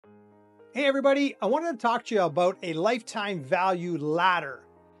Hey everybody, I wanted to talk to you about a lifetime value ladder.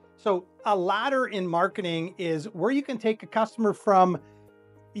 So a ladder in marketing is where you can take a customer from,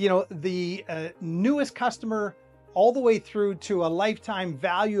 the newest customer all the way through to a lifetime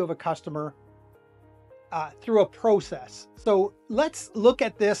value of a customer through a process. So let's look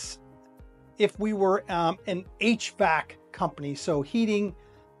at this if we were an HVAC company, so heating,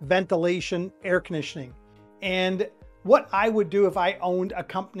 ventilation, air conditioning. And what I would do if I owned a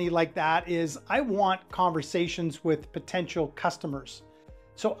company like that is I want conversations with potential customers.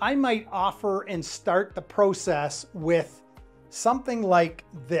 So I might offer and start the process with something like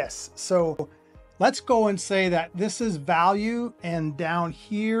this. So let's go and say that this is value and down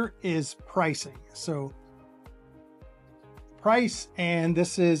here is pricing. So price and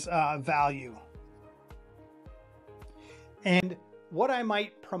this is value. And what I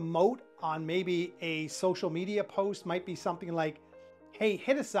might promote on maybe a social media post might be something like, hey,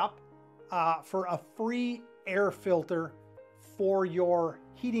 hit us up for a free air filter for your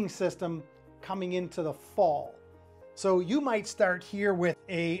heating system coming into the fall. So you might start here with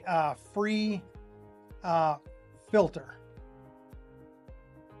a free filter.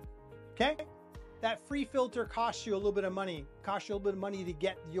 Okay, that free filter costs you a little bit of money, to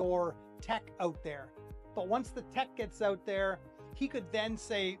get your tech out there. But once the tech gets out there, he could then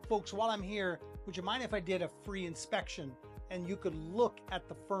say, folks, while I'm here, would you mind if I did a free inspection? And you could look at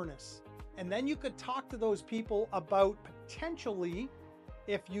the furnace. And then you could talk to those people about potentially,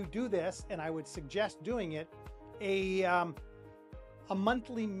 if you do this, and I would suggest doing it, a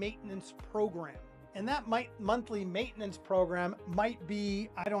monthly maintenance program. And that monthly maintenance program might be,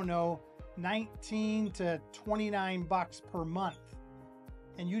 I don't know, 19 to 29 bucks per month.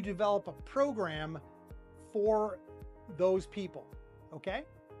 And you develop a program for those people, okay?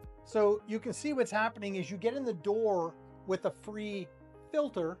 So you can see what's happening is you get in the door with a free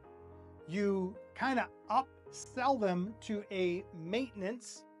filter, you kind of upsell them to a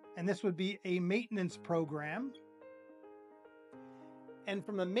maintenance, and this would be a maintenance program. And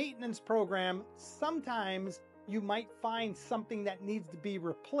from the maintenance program, sometimes you might find something that needs to be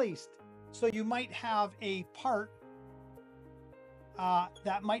replaced. So you might have a part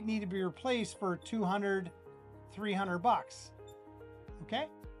that might need to be replaced for 200, 300 bucks. Okay.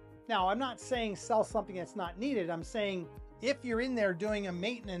 Now I'm not saying sell something that's not needed. I'm saying if you're in there doing a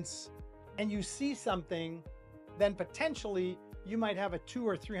maintenance and you see something, then potentially you might have a $200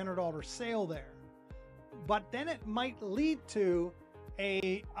 or $300 sale there. But then it might lead to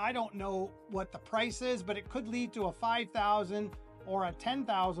I don't know what the price is, but it could lead to a $5,000 or a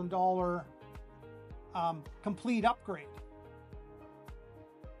 $10,000 complete upgrade,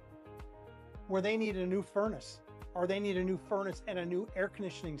 where they need a new furnace, or they need a new furnace and a new air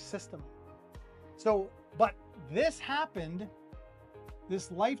conditioning system. So, but this happened,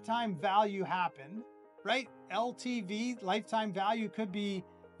 this lifetime value happened, right? LTV, lifetime value could be,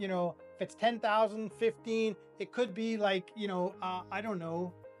 if it's 10,000, 15, it could be like, I don't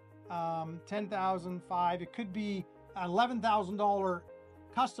know, 10,005, it could be $11,000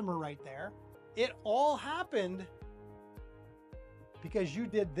 customer right there. It all happened because you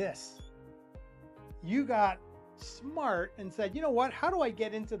did this. You got smart and said, you know what, how do I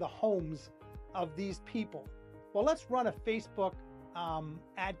get into the homes of these people? Well, let's run a Facebook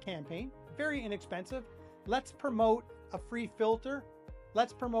ad campaign, very inexpensive. Let's promote a free filter.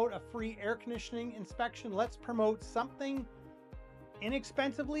 Let's promote a free air conditioning inspection. Let's promote something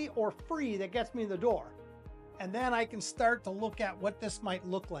inexpensively or free that gets me in the door. And then I can start to look at what this might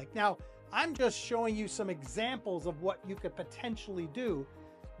look like. Now, I'm just showing you some examples of what you could potentially do,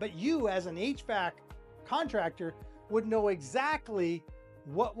 but you as an HVAC contractor would know exactly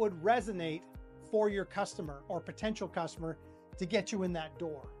what would resonate for your customer or potential customer to get you in that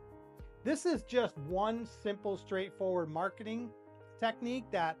door. This is just one simple, straightforward marketing technique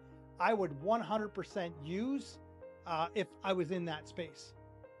that I would 100% use if I was in that space.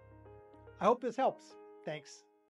 I hope this helps. Thanks.